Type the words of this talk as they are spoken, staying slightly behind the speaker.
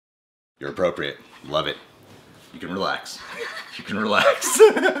You're appropriate. Love it. You can relax. You can relax.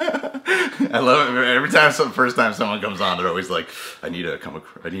 I love it. Every time, first time someone comes on, they're always like, I need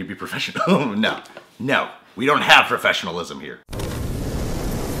to be professional. No, we don't have professionalism here.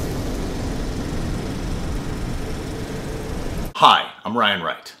 Hi, I'm Ryan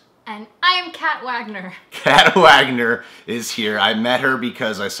Wright. And I am Kat Wagner. Kat Wagner is here. I met her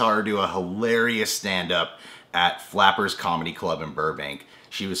because I saw her do a hilarious stand-up at Flappers Comedy Club in Burbank.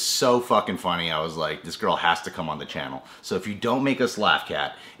 She was so fucking funny. I was like, this girl has to come on the channel. So if you don't make us laugh,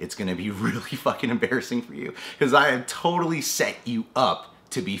 Kat, it's gonna be really fucking embarrassing for you because I have totally set you up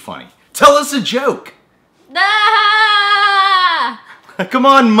to be funny. Tell us a joke. Ah! Come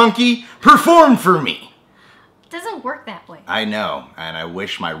on, monkey, perform for me. It doesn't work that way. I know, and I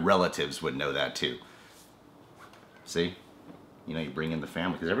wish my relatives would know that too. See? You know, you bring in the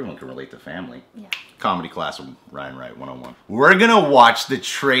family, because everyone can relate to family. Yeah. Comedy class with Ryan Wright 101. We're gonna watch the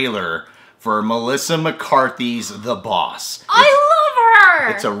trailer for Melissa McCarthy's The Boss. I love her!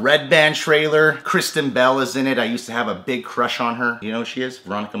 It's a red band trailer. Kristen Bell is in it. I used to have a big crush on her. You know who she is?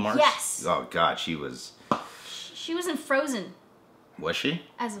 Veronica Mars? Yes. Oh God, she was... She was in Frozen. Was she?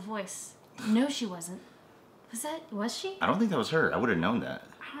 As a voice. No, she wasn't. Was she? I don't think that was her. I would have known that.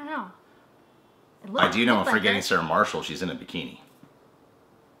 I don't know. I do know I'm like forgetting her. Sarah Marshall. She's in a bikini.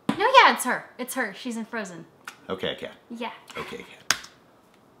 No, yeah, it's her. It's her. She's in Frozen. Okay, Kat. Yeah. Okay, Kat.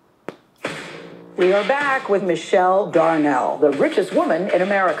 We are back with Michelle Darnell, the richest woman in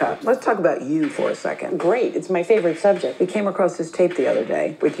America. Let's talk about you for a second. Great, it's my favorite subject. We came across this tape the other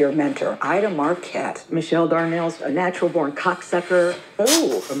day with your mentor, Ida Marquette. Michelle Darnell's a natural-born cocksucker, a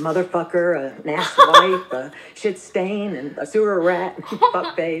motherfucker, an ass wife, a shit stain, and a sewer rat,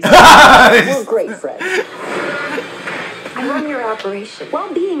 fuckface. We're great friends. I run your operation.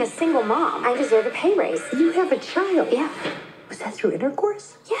 While being a single mom, I deserve a pay raise. You have a child. Yeah. Was that through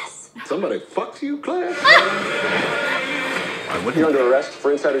intercourse? Yes. Somebody fucked you, Claire? I wouldn't. You're under arrest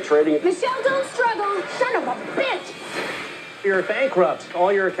for insider trading. Michelle, don't struggle. Son of a bitch. You're bankrupt.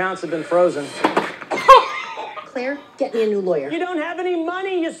 All your accounts have been frozen. Claire, get me a new lawyer. You don't have any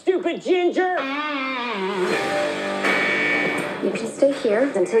money, you stupid ginger! You can stay here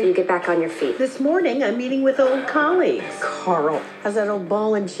until you get back on your feet. This morning, I'm meeting with old colleagues. Carl, how's that old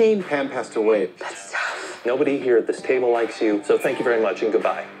ball and chain? Pam passed away. That's tough. Nobody here at this table likes you, so thank you very much and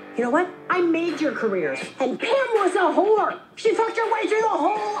goodbye. You know what? I made your careers. And Pam was a whore. She fucked her way through the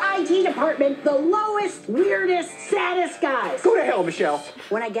whole IT department. The lowest, weirdest, saddest guys. Go to hell, Michelle.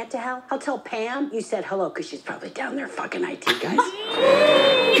 When I get to hell, I'll tell Pam you said hello because she's probably down there fucking IT guys.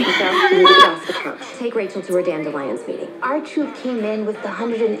 Michelle, you need to get off the phone. Take Rachel to her dandelions meeting. Our troop came in with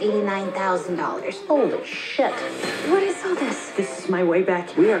 $189,000. Holy shit. What is all this? This is my way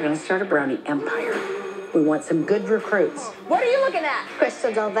back. We are going to start a brownie empire. We want some good recruits. What are you looking at?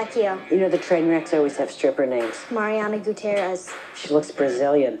 Crystal Del Vecchio. You know the train wrecks always have stripper names. Mariana Gutierrez. She looks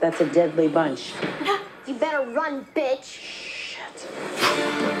Brazilian. That's a deadly bunch. You better run, bitch. Shit.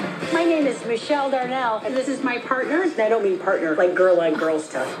 My name is Michelle Darnell, and this is my partner. And I don't mean partner, like girl on girl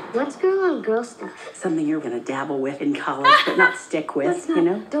stuff. What's girl on girl stuff? Something you're going to dabble with in college, but not stick with, Let's not, you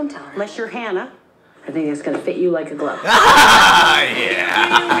know? Don't tell her. Unless you're Hannah. I think it's going to fit you like a glove. Ah,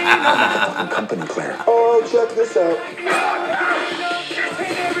 yeah. Company, Claire. Oh, check this out.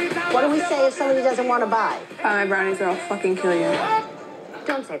 What do we say if somebody doesn't want to buy? My brownies or I'll fucking kill you.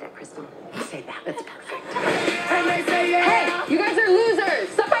 Don't say that, Kristen. Say that. That's perfect. Hey, you guys are losers!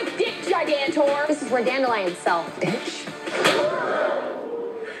 Suck my dick, Gigantor! This is where dandelions sell, bitch.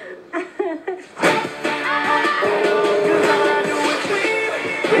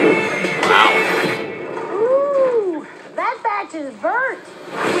 Ooh, that batch is burnt.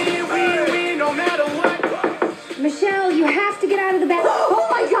 No matter what. Michelle, you have to get out of the bed. Oh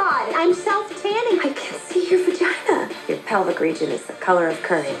my God, I'm self-tanning. I can see your vagina. Your pelvic region is the color of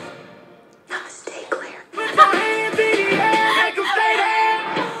curry. Namaste, Claire.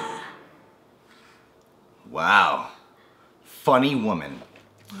 Wow. Funny woman.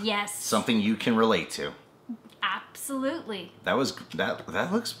 Yes. Something you can relate to. Absolutely. That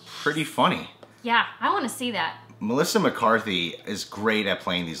looks pretty funny. Yeah, I want to see that. Melissa McCarthy is great at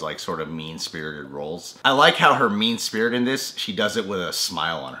playing these like sort of mean-spirited roles. I like how her mean spirit in this, she does it with a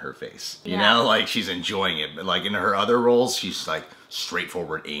smile on her face. You know, like she's enjoying it. But like in her other roles, she's like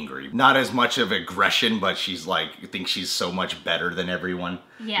straightforward angry. Not as much of aggression, but she's like, thinks she's so much better than everyone.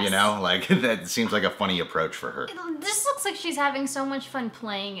 Yes. You know, like that seems like a funny approach for her. This looks like she's having so much fun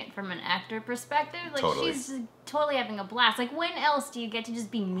playing it from an actor perspective. Like Totally. she's totally having a blast. Like when else do you get to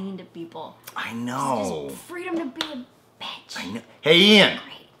just be mean to people? I know. Just freedom to be a bitch. I know. Hey Ian,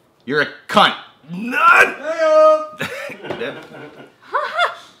 Great. you're a cunt. None.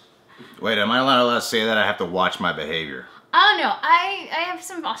 Wait, am I allowed to say that? I have to watch my behavior. I don't know. I have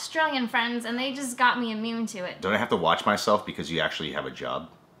some Australian friends, and they just got me immune to it. Don't I have to watch myself because you actually have a job?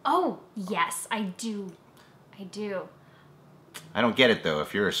 Oh, yes, I do. I do. I don't get it, though.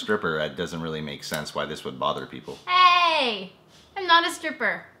 If you're a stripper, that doesn't really make sense why this would bother people. Hey! I'm not a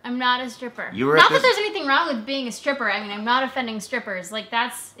stripper. I'm not a stripper. You were not that there's anything wrong with being a stripper. I mean, I'm not offending strippers. Like,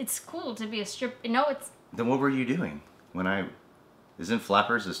 it's cool to be a stripper. No, it's... Then what were you doing when I... Isn't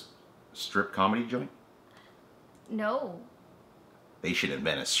Flappers a strip comedy joint? No. They should have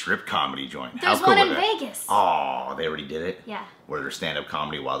been a strip comedy joint. There's How cool one in were they? Vegas. Oh, they already did it? Yeah. Where they're stand-up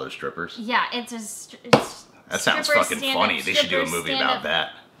comedy while they're strippers? Yeah, it's That sounds fucking funny. They should do a movie about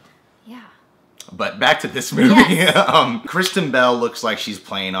that. Yeah. But back to this movie. Yes. Kristen Bell looks like she's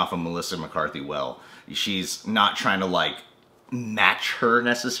playing off of Melissa McCarthy well. She's not trying to like match her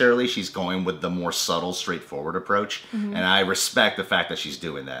necessarily. She's going with the more subtle, straightforward approach. And I respect the fact that she's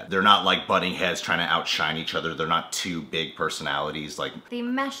doing that. They're not like butting heads trying to outshine each other. They're not two big personalities. Like they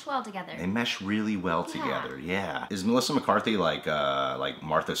mesh well together. They mesh really well together. Yeah. Is Melissa McCarthy like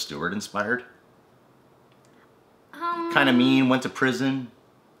Martha Stewart inspired? Kind of mean, went to prison.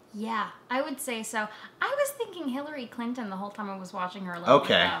 Yeah, I would say so. I was thinking Hillary Clinton the whole time I was watching her. A little bit,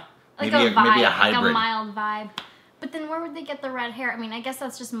 though. Like maybe a vibe, maybe a hybrid. like a mild vibe. But then where would they get the red hair? I mean, I guess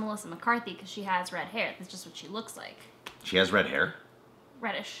that's just Melissa McCarthy because she has red hair. That's just what she looks like. She has red hair?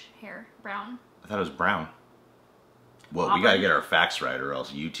 Reddish hair, brown. I thought it was brown. Well, Auburn. we gotta get our facts right or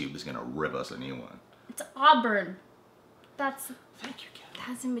else YouTube is gonna rip us a new one. It's auburn. That's... Thank you, Ken.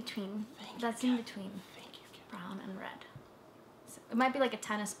 That's in between. That's in between. Thank you, Ken. Brown and red. So it might be like a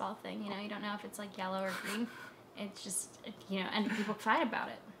tennis ball thing, you know? You don't know if it's like yellow or green. It's just, you know, and people fight about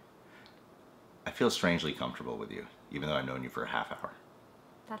it. I feel strangely comfortable with you, even though I've known you for a half hour.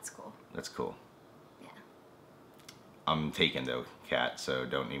 That's cool. That's cool. Yeah. I'm taken though, Kat, so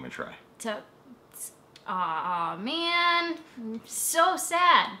don't even try. Aw, man. I'm so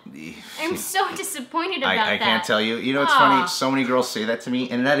sad. I'm so disappointed about that. I can't tell you. You know what's funny? So many girls say that to me,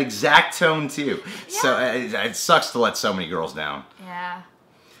 and in that exact tone too. Yeah. So it sucks to let so many girls down. Yeah.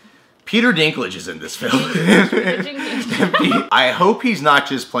 Peter Dinklage is in this film. I hope he's not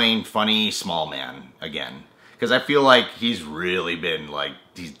just playing funny small man again. Because I feel like he's really been like,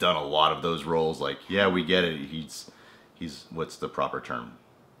 he's done a lot of those roles. Like, yeah, we get it. He's what's the proper term?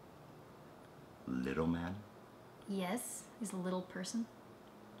 Little man? Yes. He's a little person.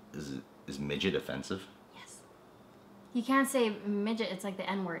 Is midget offensive? Yes. You can't say midget, it's like the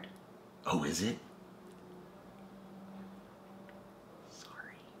N-word. Oh, is it?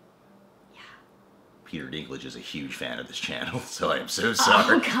 Peter Dinklage is a huge fan of this channel, so I am so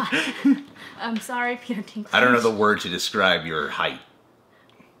sorry. Oh, God. I'm sorry, Peter Dinklage. I don't know the word to describe your height.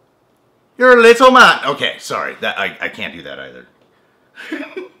 You're a little man. Okay, sorry. That I can't do that either.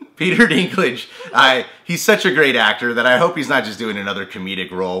 Peter Dinklage, he's such a great actor that I hope he's not just doing another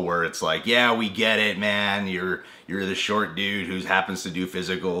comedic role where it's like, yeah, we get it, man. You're the short dude who happens to do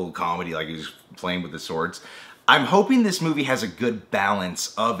physical comedy, like he's playing with the swords. I'm hoping this movie has a good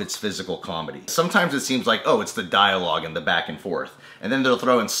balance of its physical comedy. Sometimes it seems like, oh, it's the dialogue and the back and forth. And then they'll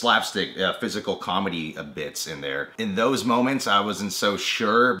throw in slapstick physical comedy bits in there. In those moments, I wasn't so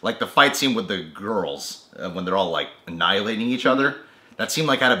sure. Like the fight scene with the girls, when they're all like annihilating each other, that seemed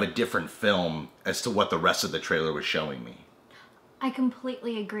like out of a different film as to what the rest of the trailer was showing me. I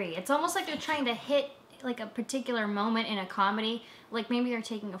completely agree. It's almost like they're trying to hit like a particular moment in a comedy. Like maybe they're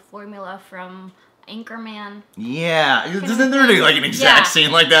taking a formula from Anchorman. Yeah, isn't there like an exact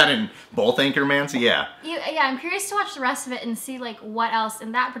scene like that in both Anchormans? Yeah. Yeah, I'm curious to watch the rest of it and see like what else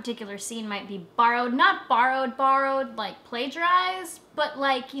in that particular scene might be borrowed. Not borrowed, like plagiarized, but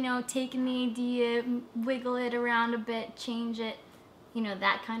like, you know, taking the idea, wiggle it around a bit, change it, you know,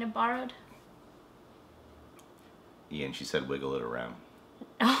 that kind of borrowed. Ian, she said wiggle it around.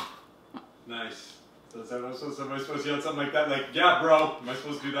 Oh. Nice. So am I supposed to yell something like that? Like, yeah, bro. Am I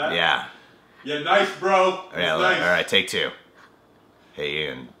supposed to do that? Yeah. Yeah, nice, bro. Yeah, nice. All right, take two. Hey,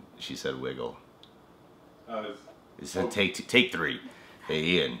 Ian, she said wiggle. It said take three. Hey,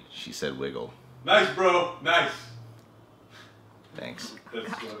 Ian, she said wiggle. Nice, bro. Nice. Thanks. That's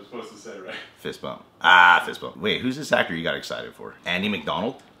what I'm supposed to say, right? Fist bump. Ah, fist bump. Wait, who's this actor you got excited for? Andy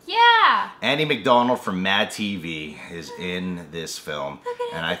McDonald? Yeah. Andy McDonald from Mad TV is in this film.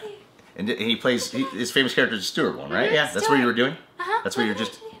 And he plays his famous character is Stuart one, right? Yeah, that's what you were doing? That's what you're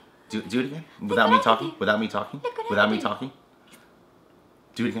just... Do it again? Without me talking? Without me talking? Without me talking?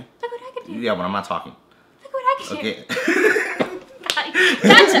 Do it again? Look what I can do. Yeah, when I'm not talking. Look what I can do. Okay.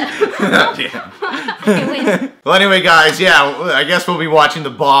 Gotcha. Yeah. Okay, wait. Well, anyway, guys, yeah, I guess we'll be watching The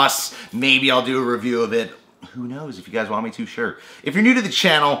Boss. Maybe I'll do a review of it. who knows? If you guys want me to, sure. If you're new to the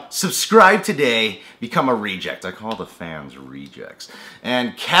channel, subscribe today. Become a reject. I call the fans rejects.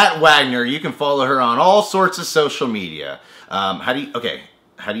 And Kat Wagner, you can follow her on all sorts of social media. How do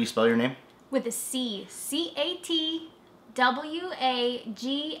you spell your name? With a C.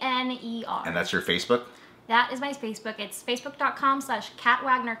 CatWagner. And that's your Facebook? That is my Facebook. It's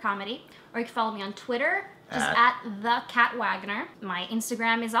facebook.com/CatWagnerComedy. Or you can follow me on Twitter, just at the Kat Wagner. My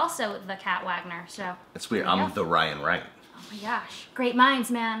Instagram is also the Kat Wagner. So that's weird. I'm the Ryan Wright. Oh my gosh. Great minds,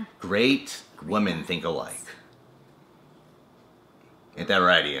 man. Great women think alike. Ain't that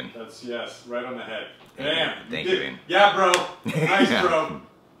right, Ian? That's, yes, right on the head. Damn. Thank you, Ian. Yeah, bro. Nice, bro.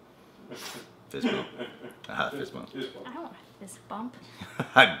 Fist bump. Fist bump. I don't want a fist bump.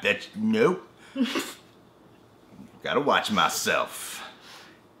 I bet you, nope. Gotta watch myself.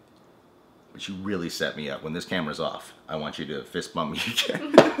 But you really set me up. When this camera's off, I want you to fist bump me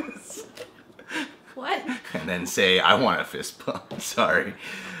again. What? And then say, I want a fist bump. Sorry.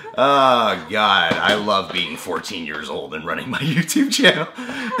 Oh, God. I love being 14 years old and running my YouTube channel.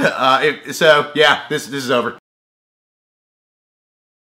 So, yeah, this is over.